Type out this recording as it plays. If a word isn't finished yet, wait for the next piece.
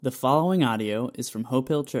The following audio is from Hope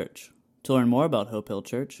Hill Church. To learn more about Hope Hill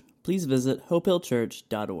Church, please visit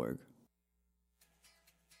hopehillchurch.org.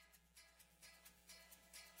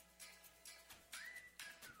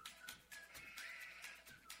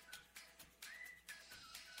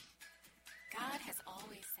 God has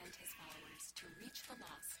always sent his followers to reach the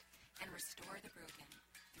lost and restore the broken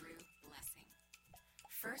through blessing.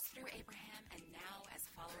 First through Abraham and now as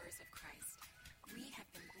followers of Christ, we have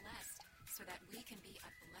been blessed so that we can be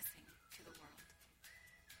a blessing to the world.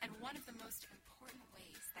 And one of the most important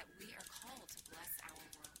ways that we are called to bless our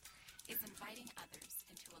world is inviting others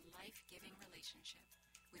into a life-giving relationship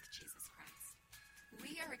with Jesus Christ.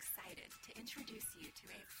 We are excited to introduce you to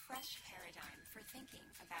a fresh paradigm for thinking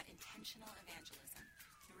about intentional evangelism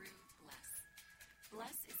through Bless.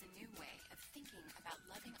 Bless is a new way of thinking about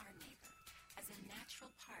loving our neighbor as a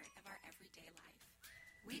natural part of our everyday life.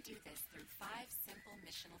 We do this through 5 simple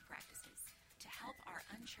missional practices to help our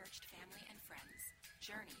unchurched family and friends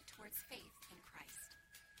journey towards faith in Christ.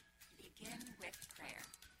 Begin with prayer.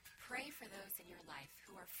 Pray for those in your life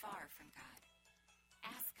who are far from God.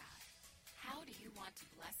 Ask God, how do you want to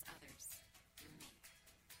bless others through me?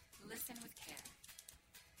 Listen with care.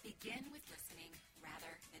 Begin with listening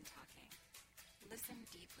rather than talking. Listen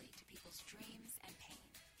deeply to people's dreams and pain.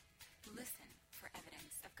 Listen for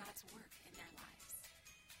evidence of God's work in their lives.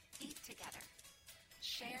 Eat together.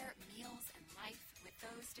 Share meals and life with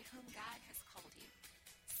those to whom God has called you.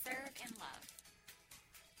 Serve in love.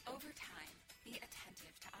 Over time, be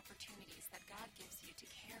attentive to opportunities that God gives you to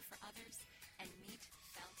care for others and meet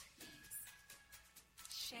felt needs.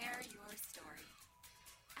 Share your story.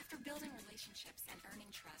 After building relationships and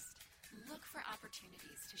earning trust, look for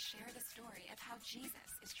opportunities to share the story of how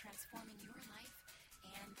Jesus is transforming your life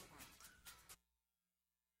and the world.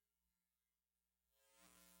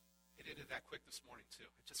 It ended that quick this morning, too.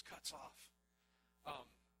 It just cuts off.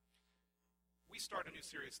 We start a new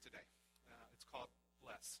series today. It's called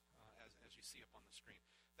Bless, as you see up on the screen.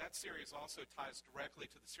 That series also ties directly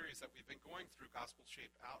to the series that we've been going through,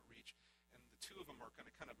 Gospel-Shaped Outreach, and the two of them are going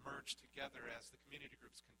to kind of merge together as the community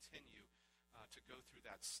groups continue to go through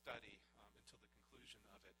that study until the conclusion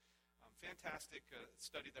of it. Fantastic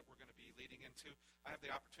study that we're going to be leading into. I have the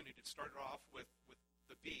opportunity to start it off with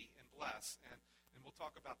the B in Bless, and we'll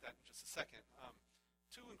talk about that in just a second.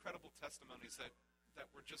 2 incredible testimonies that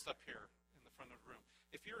were just up here in the front of the room.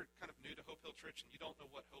 If you're kind of new to Hope Hill Church and you don't know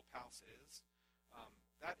what Hope House is,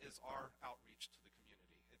 that is our outreach to the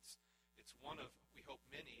community. It's one of, we hope,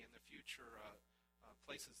 many in the future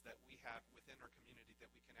places that we have within our community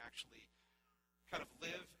that we can actually kind of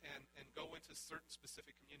live and go into certain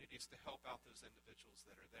specific communities to help out those individuals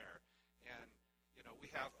that are there. And, you know,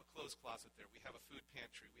 we have a clothes closet there. We have a food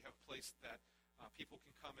pantry. We have a place that people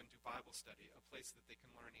can come and do Bible study, a place that they can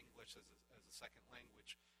learn English as a second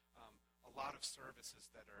language. A lot of services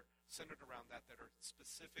that are centered around that are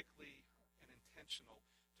specifically and intentional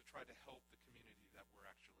to try to help the community that we're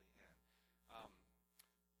actually in.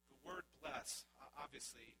 The word bless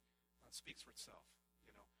obviously speaks for itself.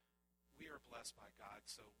 You know, we are blessed by God,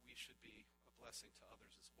 so we should be a blessing to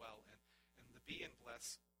others as well. And the B in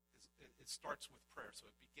bless, it starts with prayer, so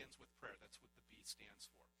it begins with prayer. That's what the B stands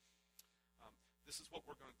for. This is what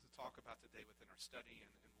we're going to talk about today within our study,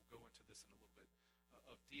 and we'll go into this in a little bit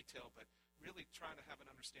of detail, but really trying to have an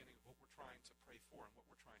understanding of what we're trying to pray for and what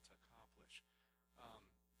we're trying to accomplish.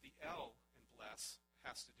 The L in bless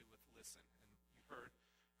has to do with listen, and you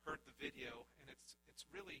heard the video, and it's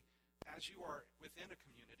really, as you are within a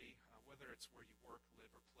community, whether it's where you work,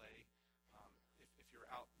 live, or play, if you're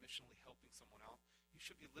out missionally helping someone out, you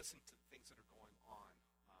should be listening to the things that are going on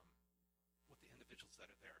with the individuals that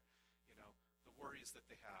are there. You know, the worries that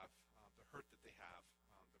they have, the hurt that they have,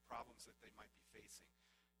 the problems that they might be facing.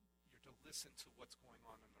 You're to listen to what's going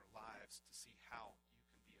on in their lives to see how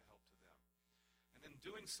you can be a help to them. And in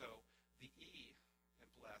doing so, the E in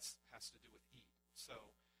bless has to do with eat. So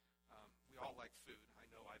we all like food. I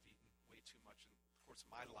know I've eaten way too much in the course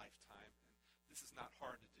of my lifetime, and this is not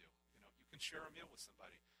hard to do. You know, you can share a meal with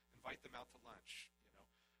somebody, invite them out to lunch. You know,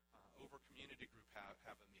 over community group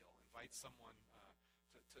have a meal, invite someone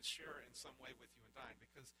to share in some way with you and dine,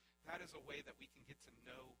 because that is a way that we can get to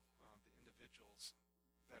know the individuals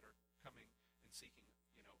that are coming and seeking,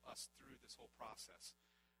 you know, us through this whole process.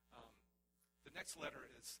 The next letter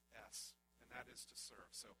is S, and that is to serve.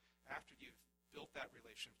 So after you've built that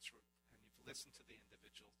relationship and you've listened to the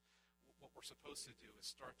individual, what we're supposed to do is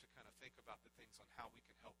start to kind of think about the things on how we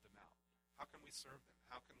can help them out. How can we serve them?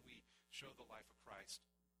 How can we show the life of Christ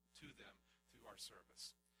to them through our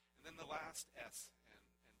service? And then the last S and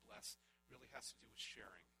bless really has to do with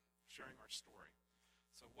sharing our story.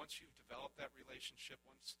 So once you've developed that relationship,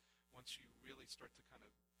 once you really start to kind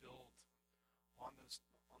of build on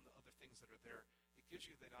the other things that are there, it gives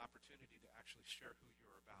you that opportunity to actually share who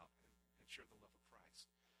you're about and share the love of Christ.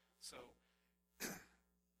 So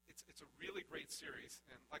it's a really great series,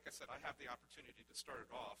 and like I said, I have the opportunity to start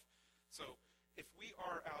it off. So if we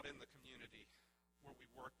are out in the community where we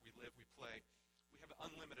work, we live, we play, we have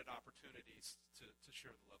unlimited opportunities to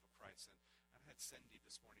share the love of Christ. And I had Cindy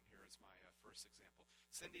this morning here as my first example.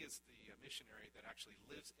 Cindy is the missionary that actually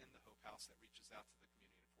lives in the Hope House that reaches out to the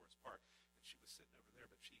community in Forest Park. And she was sitting over there,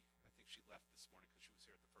 but I think she left this morning because she was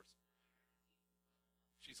here at the first.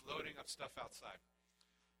 She's loading up stuff outside.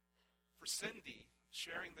 For Cindy,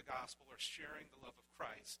 sharing the gospel or sharing the love of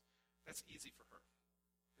Christ, that's easy for her.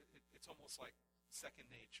 It's almost like second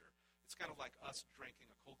nature. It's kind of like us drinking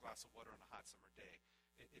a cold glass of water on a hot summer day.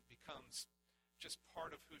 It becomes just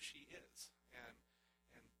part of who she is.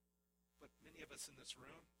 But many of us in this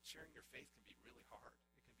room, sharing your faith can be really hard.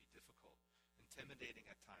 It can be difficult, intimidating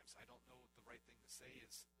at times. I don't know what the right thing to say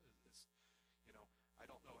is I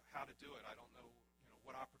don't know how to do it. I don't know,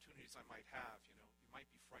 what opportunities I might have. You might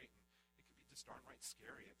be frightened. It can be just darn right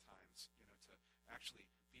scary at times, to actually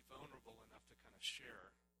be vulnerable enough to kind of share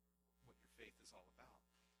what your faith is all about.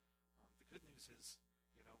 The good news is,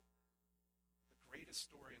 the greatest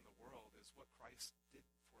story in the world is what Christ did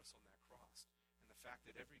for us on that cross. And the fact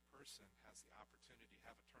that every person has the opportunity to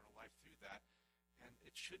have eternal life through that, and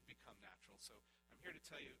it should become natural. So I'm here to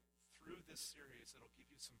tell you, through this series, it'll give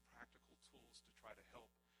you some practical tools to try to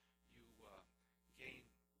help you gain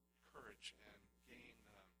courage and gain,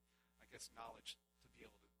 knowledge to be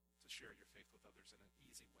able to share your faith with others in an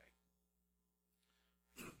easy way.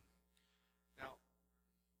 Now,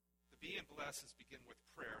 the be and bless is begin with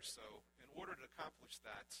prayer. So in order to accomplish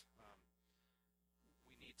that,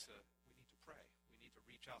 we need to pray. We need to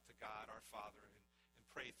reach out to God, our Father, and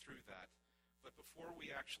pray through that. But before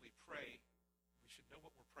we actually pray, we should know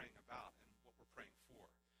what we're praying about and what we're praying for.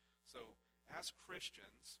 So as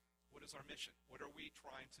Christians, what is our mission? What are we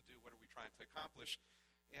trying to do? What are we trying to accomplish?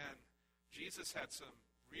 And Jesus had some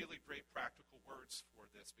really great practical words for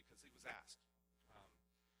this because he was asked.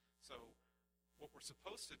 So what we're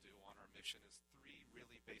supposed to do on our mission is three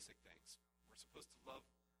really basic things. We're supposed to love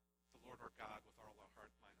the Lord our God with all our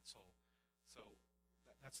heart, mind, and soul. So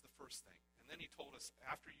that's the first thing. And then he told us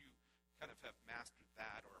after you kind of have mastered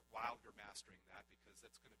that, or while you're mastering that, because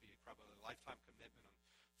that's going to be probably a lifetime commitment on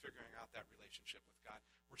figuring out that relationship with God,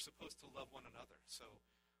 we're supposed to love one another. So,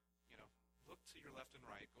 look to your left and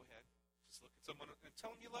right. Go ahead. Just look at someone and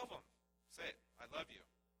tell them you love them. Say it. I love you.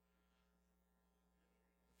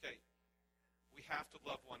 Okay. We have to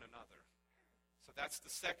love one another. So that's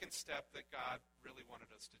the second step that God really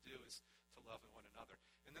wanted us to do, is to love one another.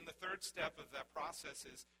 And then the third step of that process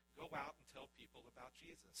is go out and tell people about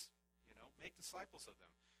Jesus. Make disciples of them.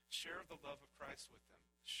 Share the love of Christ with them.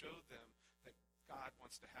 Show them that God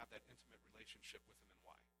wants to have that intimate relationship with them and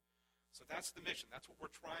why. So that's the mission. That's what we're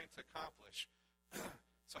trying to accomplish.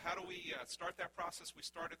 So how do we start that process? We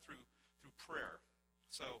start it through prayer.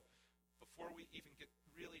 So before we even get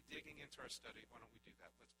really digging into our study, why don't we do that?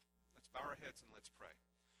 Let's bow our heads and let's pray.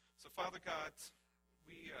 So Father God,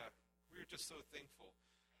 we are just so thankful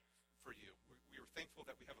for you. We are thankful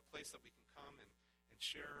that we have a place that we can come and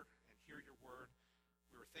share and hear your word.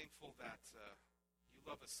 We are thankful that you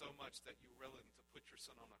love us so much that you were willing to put your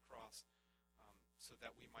son on a cross so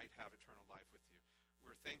that we might have eternal life with you.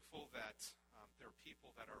 We're thankful that there are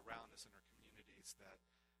people that are around us in our communities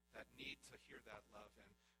that need to hear that love, and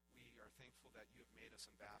we are thankful that you have made us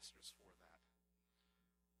ambassadors for that.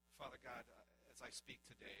 Father God, as I speak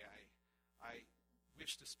today, I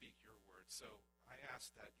wish to speak your word, so I ask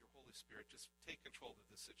that your Holy Spirit just take control of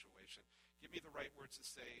this situation. Give me the right words to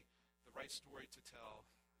say, the right story to tell,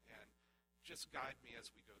 and just guide me as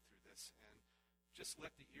we go through this. And just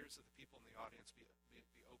let the ears of the people in the audience be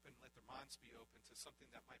open. Let their minds be open to something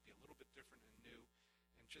that might be a little bit different and new,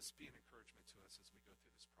 and just be an encouragement to us as we go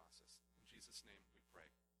through this process. In Jesus' name we pray.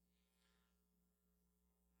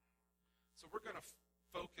 So we're going to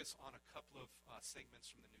focus on a couple of segments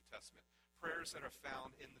from the New Testament, prayers that are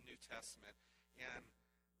found in the New Testament, and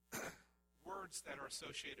words that are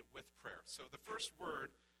associated with prayer. So the first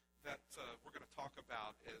word that we're going to talk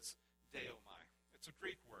about is deomai. It's a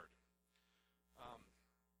Greek word.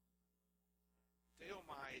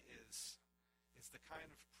 Deomai is the kind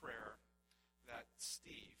of prayer that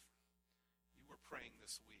Steve, you were praying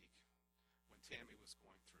this week when Tammy was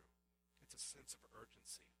going through. It's a sense of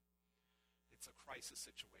urgency. It's a crisis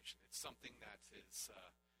situation. It's something that is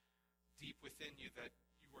deep within you that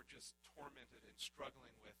you are just tormented and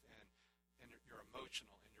struggling with, and you're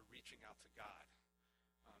emotional, and you're reaching out to God.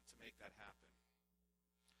 to make that happen.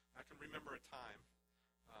 I can remember a time,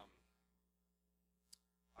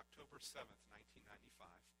 October 7th, 1995.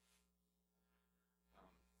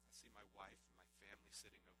 I see my wife and my family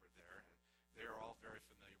sitting over there, and they are all very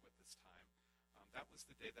familiar with this time. That was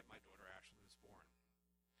the day that my daughter Ashley was born.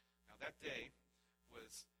 Now that day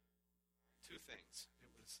was two things.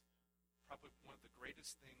 It was probably one of the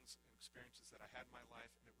greatest things and experiences that I had in my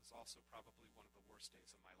life, and it was also probably one of the worst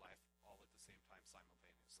days of my life, all at the same time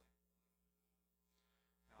simultaneously.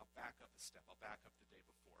 Now I'll back up a step. I'll back up the day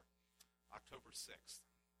before, October 6th.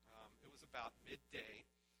 It was about midday,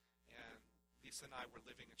 and Lisa and I were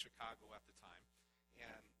living in Chicago at the time,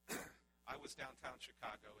 and I was downtown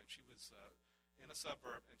Chicago, and she was in a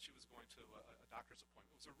suburb, and she was going to a doctor's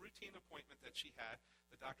appointment. It was a routine appointment that she had.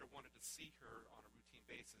 The doctor wanted to see her on a routine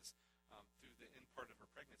basis through the end part of her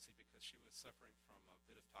pregnancy because she was suffering from a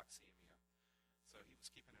bit of toxemia. So he was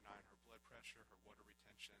keeping an eye on her blood pressure, her water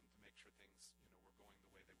retention, to make sure things were going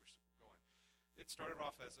the way they were going. It started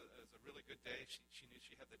off as a really good day. She knew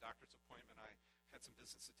she had the doctor's appointment. I had some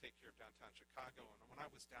business to take care of downtown Chicago, and when I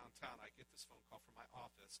was downtown, I get this phone call from my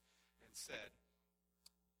office and said,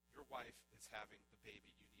 "Your wife is having the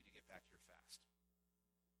baby. You need to get back here fast."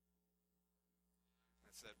 And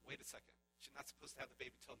I said, "Wait a second. She's not supposed to have the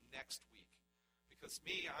baby till next week." Because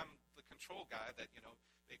me, I'm the control guy that,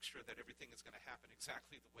 makes sure that everything is going to happen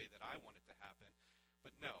exactly the way that I want it to happen.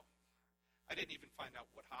 But no. I didn't even find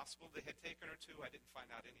out what hospital they had taken her to. I didn't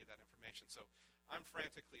find out any of that information. So I'm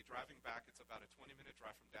frantically driving back. It's about a 20-minute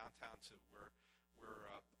drive from downtown to where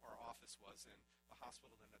our office was, and the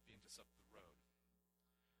hospital ended up being just up the road.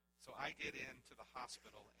 So I get into the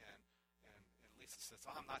hospital, and Lisa says,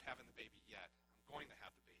 "I'm not having the baby yet. I'm going to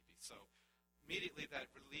have the baby." So immediately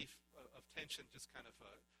that relief of tension just kind of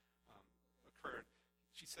occurred.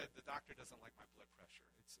 She said, "The doctor doesn't like my blood pressure.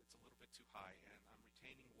 It's a little bit too high, and I'm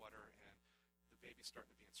retaining water, and the baby's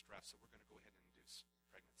starting to be in stress, so we're going to go ahead and induce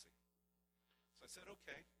pregnancy." So I said,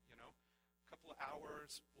 "Okay, a couple of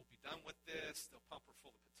hours, we'll be done with this. They'll pump her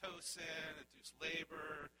full of Pitocin, induce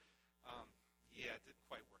labor." Yeah, it didn't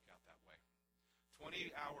quite work out that way.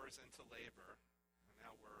 20 hours into labor, and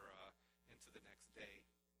now we're into the next day,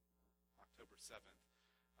 October 7th.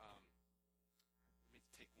 Let me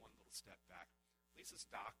take one little step back. Lisa's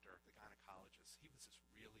doctor, the gynecologist, he was this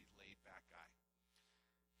really laid-back guy.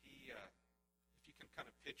 He, if you can kind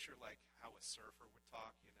of picture like how a surfer would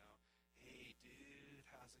talk, "Hey, dude,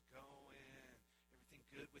 how's it going? Everything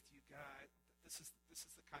good with you guys?" This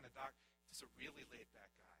is the kind of doc, just a really laid-back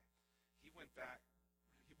guy. He went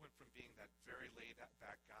from being that very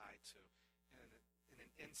laid-back guy to, in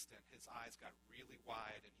an instant, his eyes got really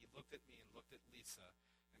wide, and he looked at me and looked at Lisa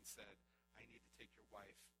and said, "I need to take your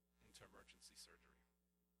wife into emergency surgery."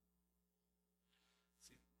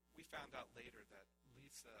 See, we found out later that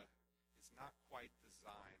Lisa is not quite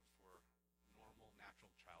designed for normal,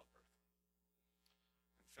 natural childbirth.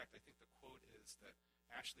 In fact, I think the quote is that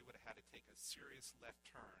Ashley would have had to take a serious left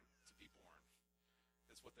turn to be born,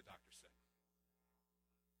 is what the doctor said.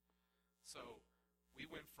 So we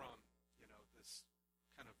went from, this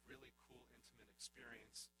kind of really cool, intimate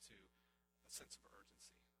experience to a sense of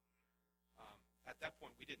urgency. At that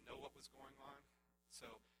point, we didn't know what was going on.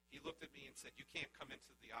 So he looked at me and said, "You can't come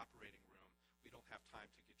into the operating room. We don't have time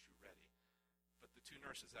to get you ready." But the two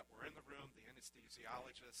nurses that were in the room, the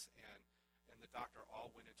anesthesiologist and the doctor,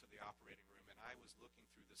 all went into the operating room, and I was looking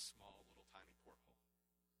through this small, little, tiny porthole.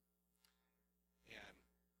 And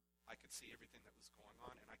I could see everything that was going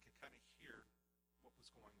on, and I could kind of hear what was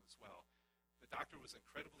going on as well. The doctor was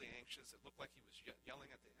incredibly anxious. It looked like he was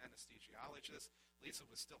yelling at the anesthesiologist. Lisa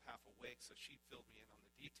was still half awake, so she filled me in on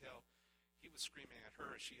the detail. He was screaming at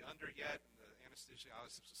her, "Is she under yet?" And the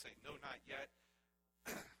anesthesiologist was saying, "No, not yet."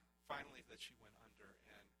 Finally, that she went under,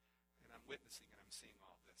 and I'm witnessing and I'm seeing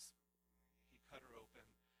all this. He cut her open,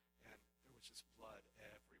 and there was just blood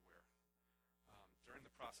everywhere. During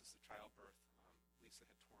the process of childbirth, Lisa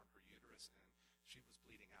had torn her uterus, and she was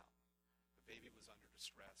bleeding out. The baby was under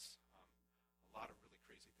distress. A lot of really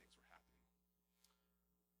crazy things were happening.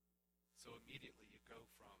 So immediately you go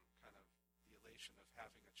from kind of the elation of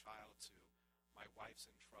having a child to my wife's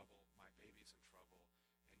in trouble, my baby's in trouble,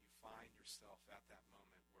 and you find yourself at that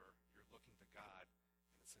moment where you're looking to God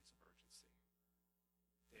in a sense of urgency.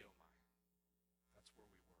 Deo mai. That's where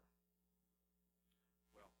we were.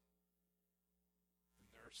 Well, the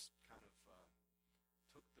nurse kind of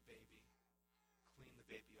took the baby, cleaned the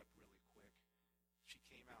baby up really quick. She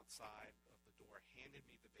came outside of the door, handed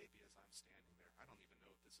me the baby as I'm standing there. I don't even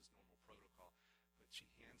know if this is normal protocol, but she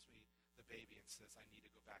hands me the baby and says, "I need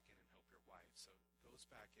to go back in and help your wife." So goes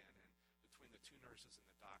back in, and between the two nurses and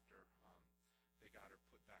the doctor, they got her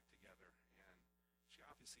put back together. And she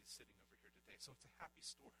obviously is sitting over here today. So it's a happy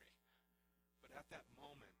story. But at that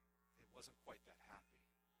moment, it wasn't quite that happy.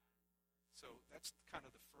 So that's kind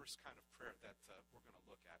of the first kind of prayer that we're going to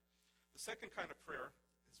look at. The second kind of prayer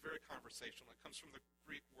is very conversational. It comes from the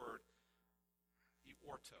Greek word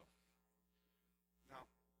eorto. Now,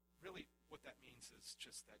 really what that means is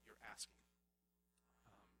just that you're asking.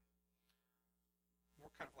 More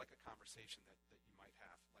kind of like a conversation that you might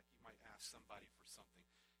have. Like you might ask somebody for something.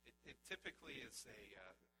 It typically is a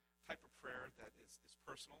type of prayer that is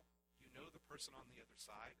personal. You know the person on the other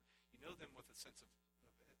side. You know them with a sense of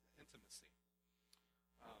intimacy.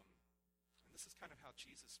 And this is kind of how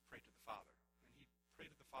Jesus prayed to the Father. And he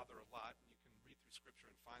prayed to the Father a lot, and you can read through Scripture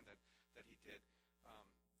and find that he did.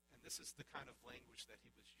 And this is the kind of language that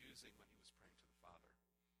he was using when he was praying to the Father.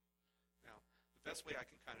 Now, the best way I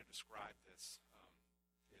can kind of describe this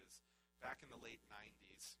is back in the late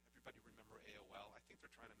 90s, everybody remember AOL? I think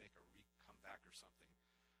they're trying to make a comeback or something.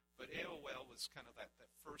 But AOL was kind of that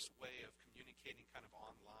first way of communicating kind of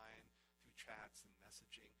online through chats and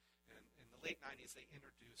messaging. And in the late 90s, they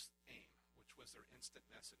introduced AIM, which was their instant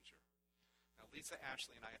messenger. Now, Lisa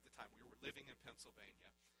Ashley and I at the time, we were living in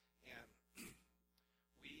Pennsylvania. And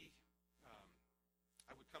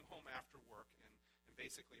I would come home after work, and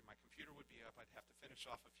basically my computer would be up. I'd have to finish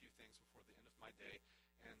off a few things before the end of my day.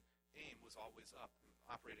 And AIM was always up and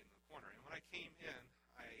operating in the corner. And when I came in,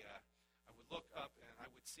 I would look up, and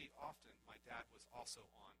I would see often my dad was also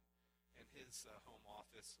on in his home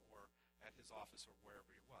office or at his office or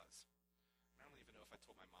wherever he was. And I don't even know if I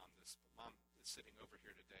told my mom this, but Mom is sitting over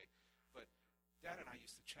here today. But Dad and I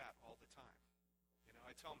used to chat all the time. You know,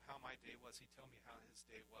 I'd tell him how my day was. He'd tell me how his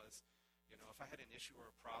day was. You know, if I had an issue or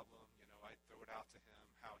a problem, you know, I'd throw it out to him,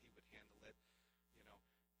 how he would handle it, you know.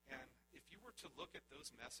 And if you were to look at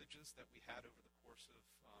those messages that we had over the course of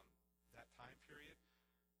that time period,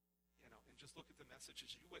 you know, and just look at the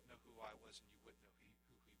messages, you wouldn't know who I was and you wouldn't know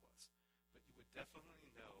who he was. But you would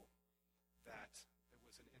definitely know that there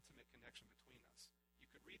was an intimate connection between us. You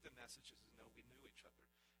could read the messages and know we knew each other.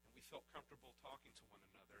 And we felt comfortable talking to one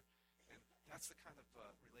another. And that's the kind of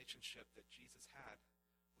relationship that Jesus had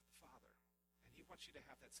with the Father. And he wants you to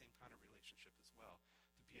have that same kind of relationship as well,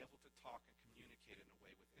 to be able to talk and communicate in a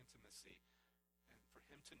way with intimacy, and for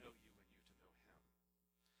him to know you and you to know him.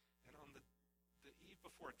 And on the eve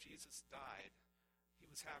before Jesus died, he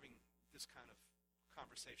was having this kind of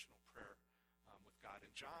conversational prayer with God.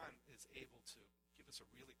 And John is able to give us a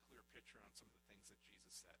really clear picture on some of the things that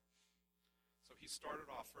Jesus said. So he started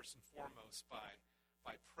off first and foremost by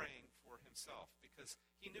praying for himself, because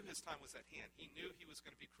he knew his time was at hand. He knew he was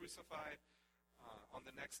going to be crucified on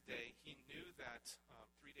the next day. He knew that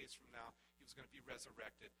 3 days from now he was going to be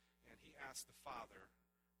resurrected, and he asked the Father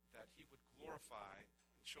that he would glorify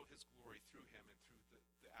and show his glory through him and through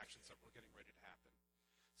the actions that were getting ready to happen.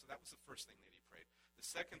 So that was the first thing that he prayed. The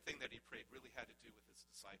second thing that he prayed really had to do with his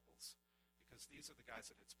disciples, because these are the guys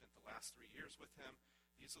that had spent the last 3 years with him.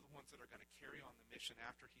 These are the ones that are going to carry on the mission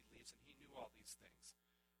after he leaves, and he knew all these things.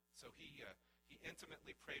 So he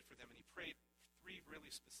intimately prayed for them, and he prayed 3 really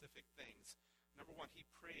specific things. Number one, he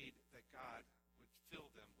prayed that God would fill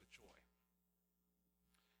them with joy.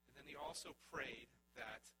 And then he also prayed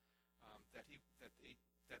that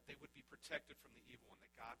they would be protected from the evil one,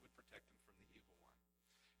 that God would protect them from the evil one.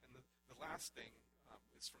 And the last thing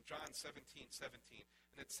is from John 17:17,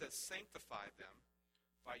 and it says, "Sanctify them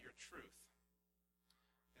by your truth."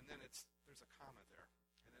 And then there's a comma there.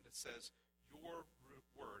 And then it says, "Your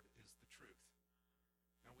word is the truth."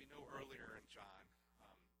 Now we know earlier in John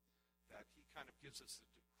that he kind of gives us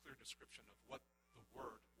a clear description of what the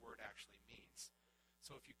word actually means.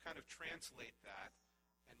 So if you kind of translate that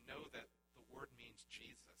and know that the word means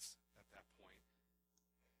Jesus at that point,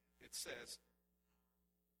 it says,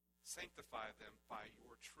 "Sanctify them by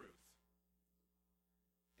your truth."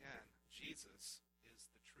 And Jesus is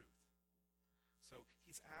the truth. So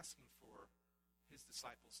he's asking for his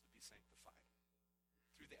disciples to be sanctified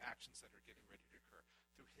through the actions that are getting ready to occur,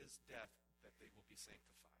 through his death, that they will be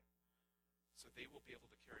sanctified. So they will be able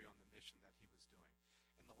to carry on the mission that he was doing.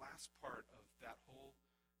 And the last part of that whole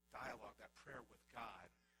dialogue, that prayer with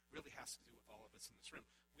God, really has to do with all of us in this room.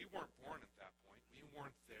 We weren't born at that point. We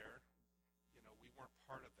weren't there. You know, we weren't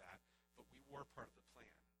part of that, but we were part of the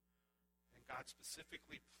plan. And God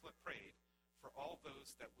specifically prayed for all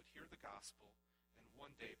those that would hear the gospel and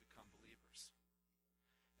one day become believers.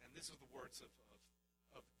 And these are the words of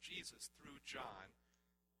Jesus through John.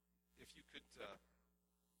 If you could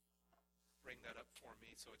bring that up for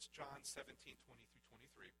me. So it's John 17:20 through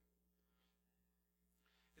 23.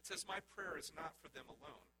 It says, "My prayer is not for them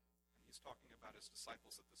alone." And he's talking about his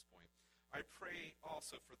disciples at this point. I pray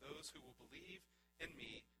also for those who will believe in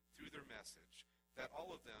me through their message, that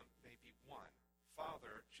all of them may be one.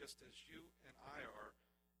 Father, just as you and I are,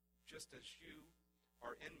 just as you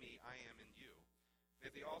are in me, I am in you. May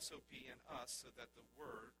they also be in us, so that the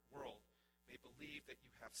world may believe that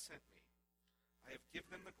you have sent me. I have given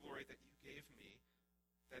them the glory that you gave me,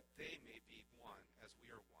 that they may be one as we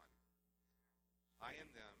are one. I in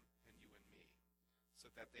them and you in me, so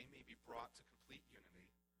that they may be brought to complete unity.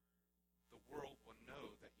 The world will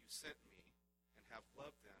know that you sent me and have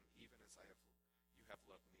loved them even as you have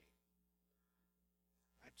loved me.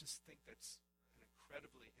 I just think that's an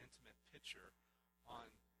incredibly intimate picture on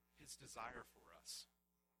his desire for us.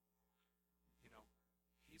 You know,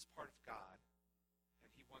 he's part of God,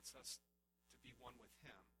 and he wants us to be one with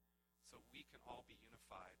him so we can all be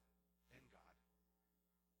unified in God.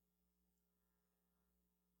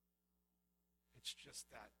 It's just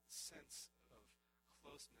that sense of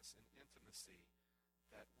closeness and intimacy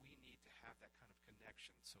that we need to have that kind of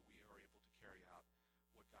connection so we are able to carry out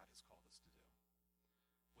what God has called us to do.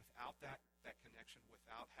 Without that connection,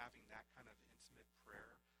 without having that kind of intimate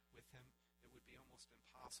prayer with him, it would be almost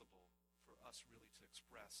impossible for us really to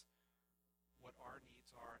express what our needs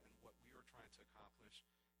are and what we are trying to accomplish,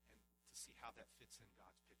 and to see how that fits in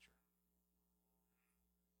God's picture.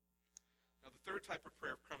 Now, the third type of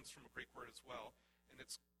prayer comes from a Greek word as well, and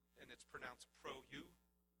it's pronounced pro-euke.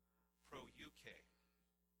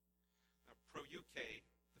 Now, pro-euke,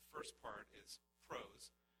 the first part is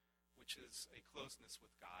pros, which is a closeness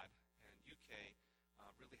with God, and euke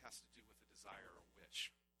really has to do with a desire or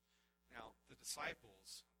wish. Now, the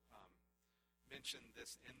disciples mentioned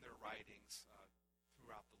this in their writings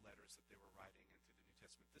throughout the letters that they were writing into the New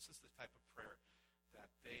Testament. This is the type of prayer that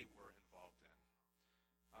they were involved in.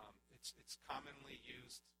 It's commonly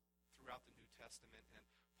used throughout the New Testament, and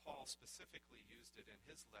Paul specifically used it in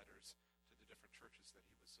his letters to the different churches that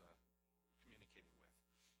he was communicating with.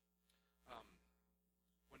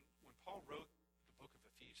 When Paul wrote the book of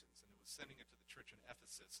Ephesians, and it was sending it to the church in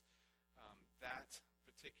Ephesus, that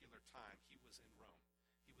particular time he was in Rome.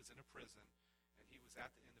 He was in a prison, and he was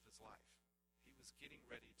at the end of his life. He was getting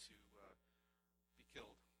ready to be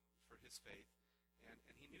killed for his faith, and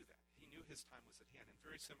he knew that. He knew his time was at hand, and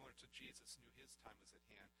very similar to Jesus knew his time was at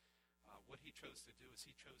hand. What he chose to do is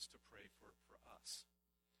he chose to pray for us.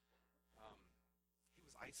 He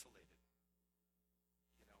was isolated.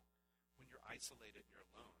 You know, when you're isolated and you're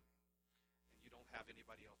alone, and you don't have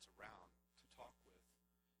anybody else around to talk with,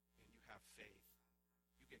 and you have faith,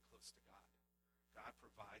 you get close to God. God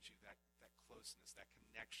provides you that closeness, that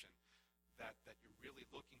connection that you're really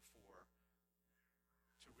looking for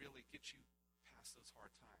to really get you past those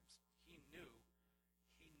hard times. He knew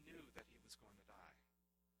that he was going to die.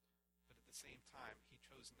 But at the same time, he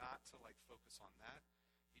chose not to focus on that.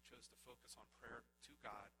 He chose to focus on prayer to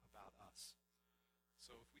God about us.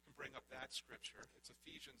 So if we can bring up that scripture, it's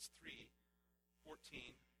Ephesians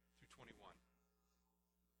 3:14 through 21.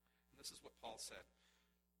 And this is what Paul said.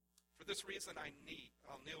 For this reason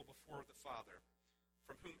I'll kneel before the Father,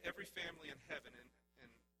 from whom every family in heaven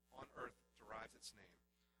and on earth derives its name.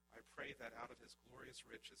 I pray that out of his glorious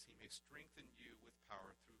riches he may strengthen you with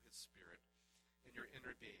power through his Spirit in your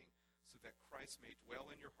inner being, so that Christ may dwell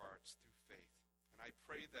in your hearts through faith. And I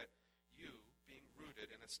pray that you, being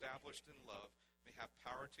rooted and established in love, may have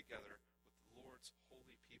power together with the Lord's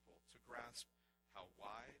holy people to grasp how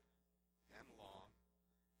wide and long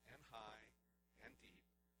and high and deep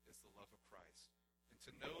is the love of Christ, and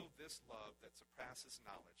to know this love that surpasses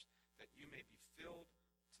knowledge, that you may be filled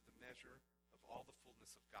to the measure of all the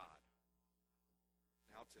fullness of God.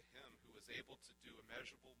 Now to him who is able to do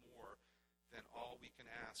immeasurable more than all we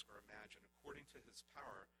can ask or imagine, according to his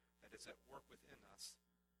power that is at work within us,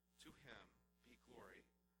 to him be glory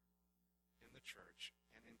in the church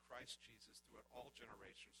and in Christ Jesus throughout all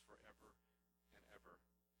generations forever and ever.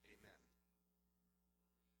 Amen.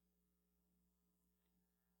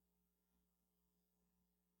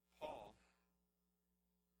 Paul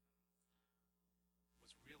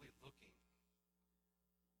was really looking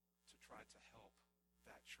to try to help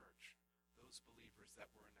that church, those believers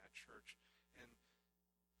that were in that church. And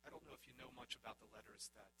I don't know if you know much about the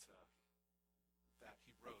letters that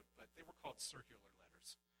he wrote, but they were called circular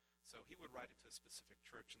letters. So he would write it to a specific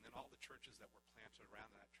church, and then all the churches that were planted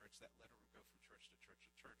around that church, that letter would go from church to church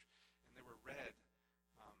to church. And they were read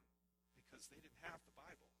because they didn't have the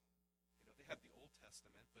Bible. You know, they had the Old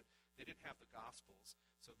Testament, but they didn't have the Gospels.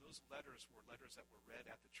 So those letters were letters that were read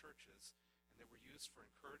at the churches, and they were used for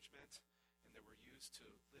encouragement, and they were used to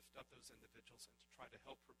lift up those individuals and to try to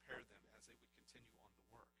help prepare them as they would continue on the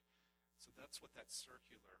work. So that's what that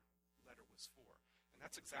circular letter was for. And And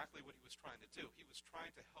that's exactly what he was trying to do. He was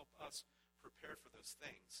trying to help us prepare for those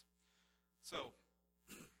things. So,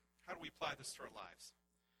 how do we apply this to our lives?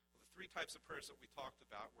 Well, the three types of prayers that we talked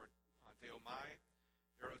about were Deo Mai,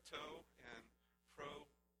 Eroto, and Pro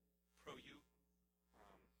You,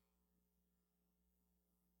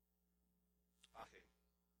 Ahe.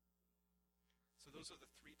 So those are the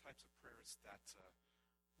three types of prayers that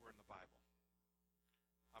were in the Bible.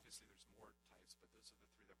 Obviously, there's more types, but those are the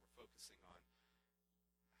three that we're focusing on.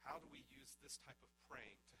 How do we use this type of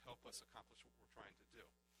praying to help us accomplish what we're trying to do?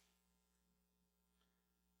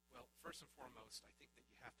 Well, first and foremost, I think that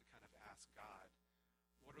you have to kind of ask God,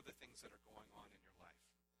 what are the things that are going on in your life?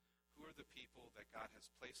 Who are the people that God has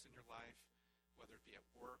placed in your life, whether it be at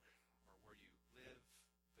work or where you live,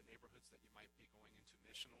 the neighborhoods that you might be going into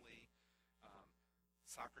missionally,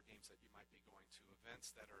 soccer games that you might be going to,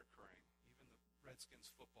 events that are occurring, even the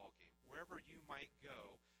Redskins football game. Wherever you might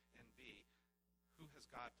go and be, who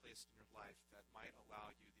has God placed in your life that might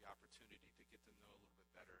allow you the opportunity to get to know a little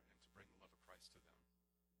bit better and to bring the love of Christ to them?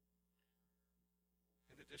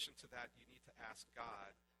 In addition to that, you need to ask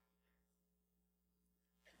God,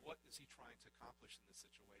 what is he trying to accomplish in this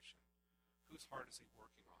situation? Whose heart is he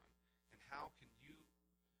working on? And how can you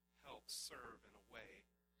help serve in a way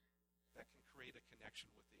that can create a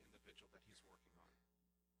connection with the individual that he's working on?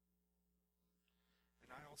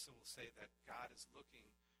 And I also will say that God is looking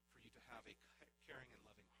for you to have a caring and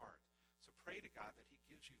loving heart. So pray to God that he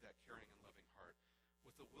gives you that caring and loving heart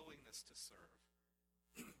with a willingness to serve,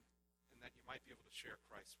 and that you might be able to share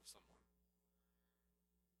Christ with someone.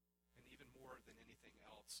 And even more than anything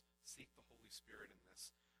else, seek the Holy Spirit in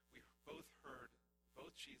this. We both heard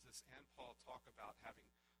both Jesus and Paul talk about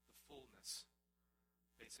having the fullness,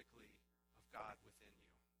 basically, of God within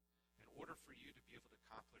you. In order for you to be able to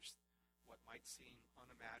accomplish what might seem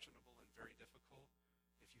unimaginable and very difficult,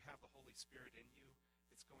 if you have the Holy Spirit in you,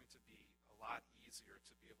 it's going to be a lot easier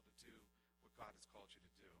to be able to do what God has called you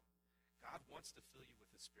to do. God wants to fill you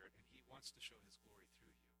with his Spirit, and he wants to show his glory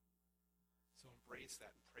through you. So embrace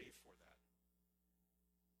that and pray for that.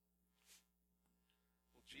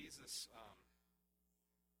 Well, Jesus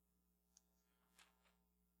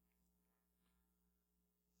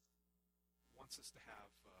wants us to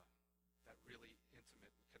have that really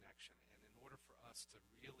intimate connection. And in order for us to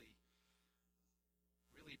really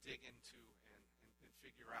dig into and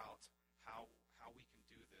figure out how we can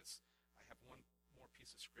do this, I have one more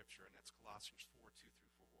piece of scripture, and that's Colossians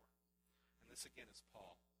 4:2-4. And this again is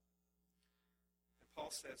Paul. And Paul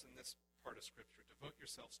says in this part of scripture, devote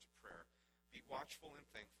yourselves to prayer, be watchful and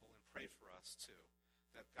thankful, and pray for us too,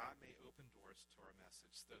 that God may open doors to our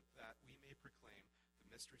message, so that we may proclaim the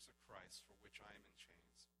mysteries of Christ, for which I am in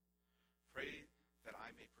chains. Pray that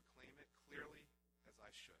I may proclaim it clearly as I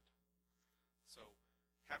should. So,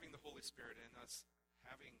 having the Holy Spirit in us,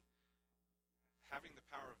 having the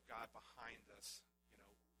power of God behind us,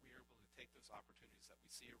 we are able to take those opportunities that we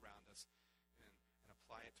see around us and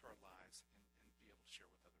apply it to our lives and be able to share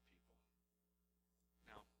with other people.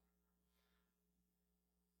 Now,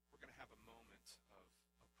 we're going to have a moment of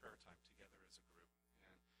prayer time together as a group.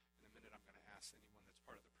 And in a minute, I'm going to ask anyone that's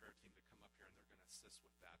part of the prayer team to come up here, and they're going to assist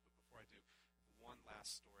with that. But before I do, one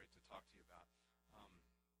last story to talk to you about.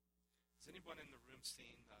 Has anyone in the room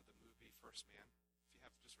seen the movie First Man? If you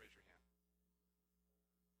have, just raise your hand.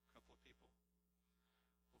 A couple of people.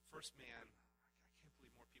 Well, First Man, I can't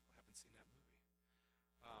believe more people haven't seen that movie.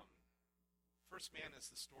 First Man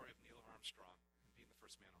is the story of Neil Armstrong and being the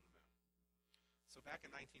first man on the moon. So back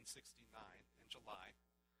in 1969, in July,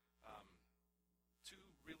 two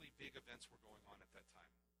really big events were going on at that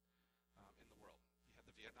time in the world. You had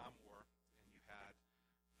the Vietnam War, and you had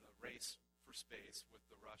the race for space with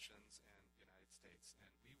the Russians and the United States. And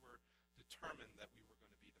we were determined that we were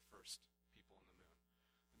going to be the first people on the moon.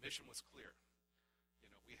 The mission was clear.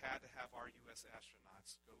 We had to have our U.S.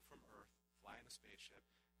 astronauts go from Earth, fly in a spaceship,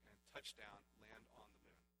 and touch down, land on the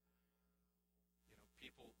moon.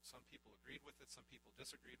 Some people agreed with it, some people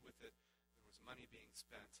disagreed with it. There was money being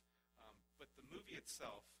spent. But the movie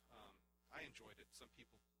itself, I enjoyed it. Some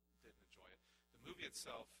people didn't enjoy it. The movie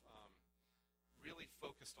itself really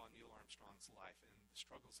focused on Neil Armstrong's life and the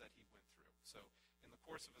struggles that he went through. So in the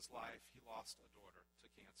course of his life, he lost a daughter to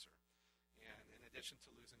cancer. And in addition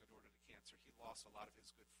to losing a daughter to cancer, he lost a lot of his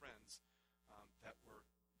good friends that were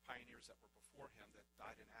pioneers that were before him that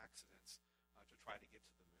died in accidents to try to get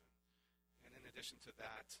to the moon. And in addition to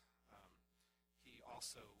that, he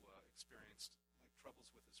also experienced troubles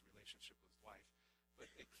with his relationship with his wife. But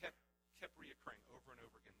it kept reoccurring over and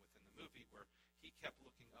over again within the movie, where he kept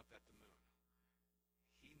looking up at the moon.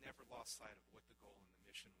 He never lost sight of what the goal and the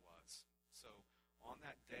mission was. So on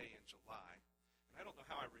that day in July, And I don't know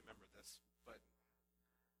how I remember this, but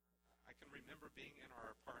I can remember being in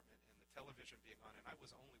our apartment and the television being on, and I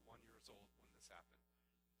was only 1 year old when this happened.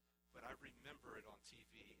 But I remember it on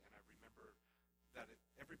TV, and I remember that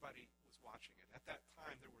everybody was watching it. At that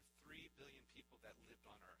time, there were 3 billion people that lived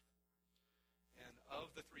on Earth. And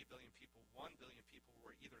of the 3 billion people, 1 billion people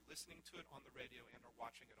were either listening to it on the radio and or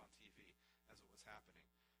watching it on TV as it was happening.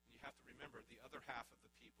 And you have to remember, the other half of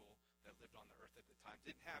the people that lived on the Earth at the time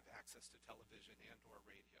didn't have access to television and or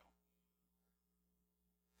radio.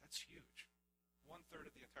 That's huge. 1/3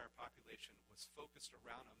 of the entire population was focused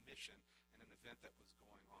around a mission and an event that was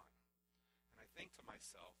going on. And I think to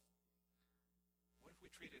myself, what if we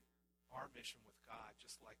treated our mission with God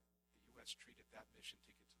just like the U.S. treated that mission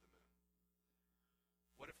to get to the moon?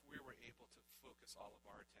 What if we were able to focus all of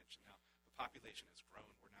our attention? Now, the population has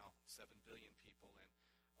grown. We're now 7 billion people, and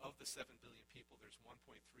of the 7 billion people, there's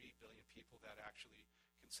 1.3 billion people that actually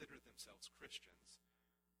consider themselves Christians.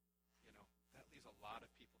 You know, that leaves a lot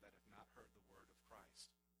of people that have not heard the word of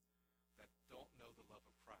Christ, that don't know the love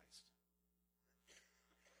of Christ.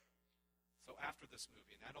 So after this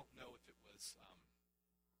movie, and I don't know if it was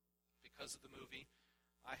because of the movie,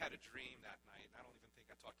 I had a dream that night, and I don't even think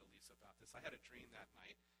I talked to Lisa about this. I had a dream that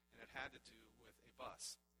night, and it had to do with a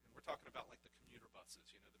bus. And we're talking about like the commuter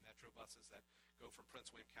buses, you know, the metro buses that go from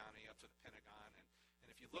Prince William County up to the Pentagon. And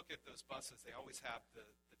if you look at those buses, they always have the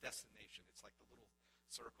destination. It's like the little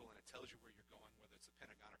circle, and it tells you where you're going, whether it's the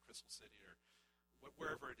Pentagon or Crystal City or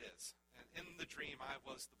wherever it is. And in the dream, I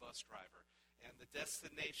was the bus driver. And the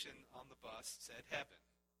destination on the bus said heaven.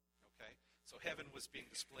 Okay? So heaven was being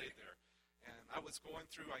displayed there. And I was going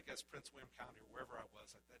through, I guess, Prince William County or wherever I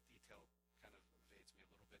was. That detail kind of evades me a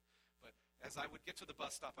little bit. But as I would get to the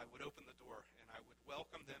bus stop, I would open the door, and I would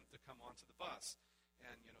welcome them to come onto the bus.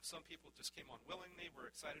 And, you know, some people just came on willingly, were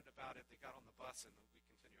excited about it. They got on the bus, and we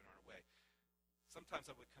continued on our way. Sometimes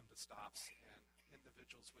I would come to stops, and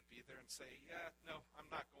individuals would be there and say, yeah, no, I'm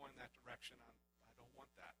not going that direction. I don't want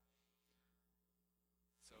that.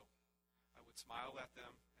 So I would smile at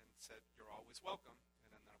them and said, you're always welcome. And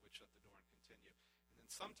then I would shut the door and continue. And then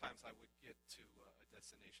sometimes I would get to a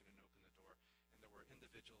destination and open the door, and there were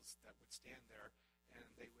individuals that would stand there, and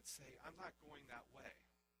they would say, I'm not going that way.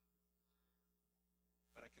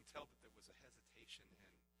 But I can tell that there was a hesitation in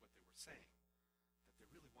what they were saying, that they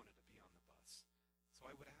really wanted to be on the bus. So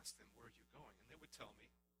I would ask them, where are you going? And they would tell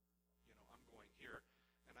me, you know, I'm going here.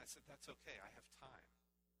 And I said, that's okay, I have time.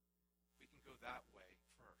 We can go that way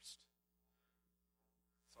first.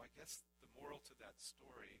 So I guess the moral to that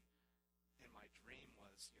story in my dream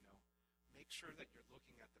was, you know, make sure that you're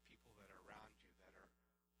looking at the people that are around you that are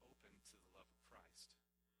open to the love of Christ.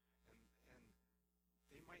 And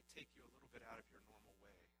they might take you a little bit out of your normal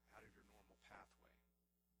way, out of your normal pathway.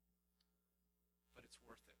 But it's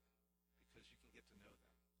worth it because you can get to know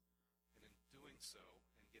them. And in doing so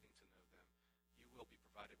and getting to know them, you will be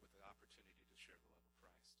provided with the opportunity to share the love of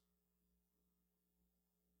Christ.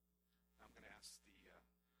 Now I'm going to ask the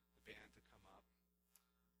band to come up.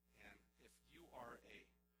 And if you are a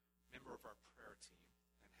member of our prayer team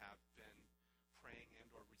and have been praying and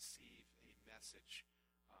or receive a message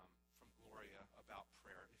from Gloria about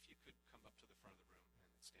prayer, if you could come up to the front of the room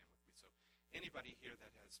and stand with me. So anybody here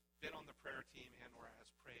that has been on the prayer team and or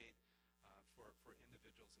has prayed for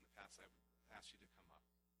individuals in the past, I would ask you to come up.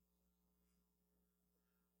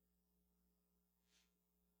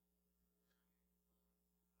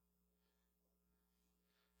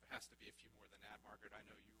 There has to be a few more than that. Margaret, I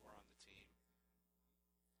know you are on the team.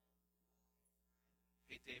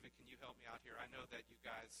 Hey, David, can you help me out here? I know that you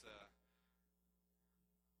guys,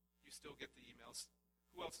 you still get the emails.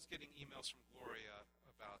 Who else is getting emails from Gloria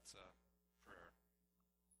about prayer?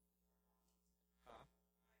 Huh?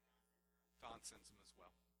 Don sends them as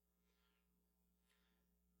well.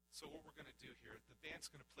 So what we're going to do here, the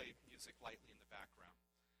band's going to play music lightly in the background.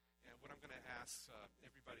 And what I'm going to ask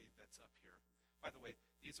everybody that's up here, by the way,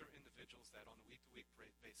 these are individuals that on a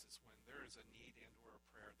week-to-week basis, when there is a need and or a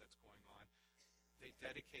prayer that's going on, they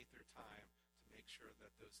dedicate their time to make sure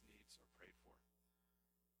that those needs are prayed for.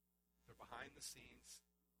 They're behind the scenes.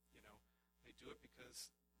 You know, they do it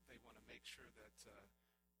because they want to make sure that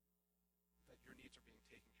that your needs are being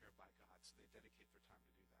taken care of by God, so they dedicate their time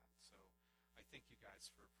to do that. So I thank you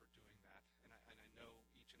guys for doing that, and I know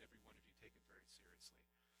each and every one of you take it very seriously.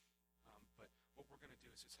 But what we're going to do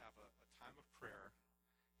is just have a time of prayer,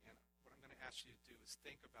 and what I'm going to ask you to do is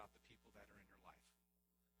think about the people that are in your life,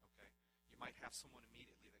 okay? You might have someone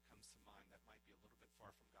immediately that comes to mind that might be a little bit far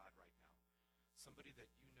from God right now, somebody that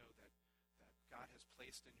you know that God has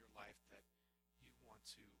placed in your life that you want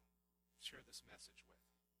to share this message with.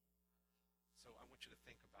 So I want you to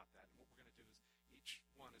think about that, and what we're going to do is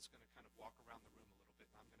one is going to kind of walk around the room a little bit,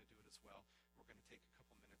 and I'm going to do it as well. We're going to take a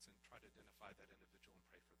couple minutes and try to identify that individual and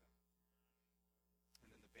pray for them. And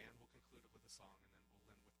then the band will conclude it with a song, and then we'll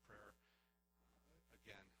end with prayer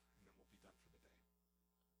again, and then we'll be done for the day.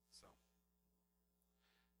 So,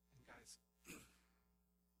 and guys, you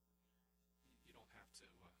don't have to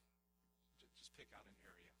just pick out an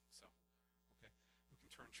area. So, okay, we can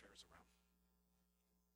turn chairs around.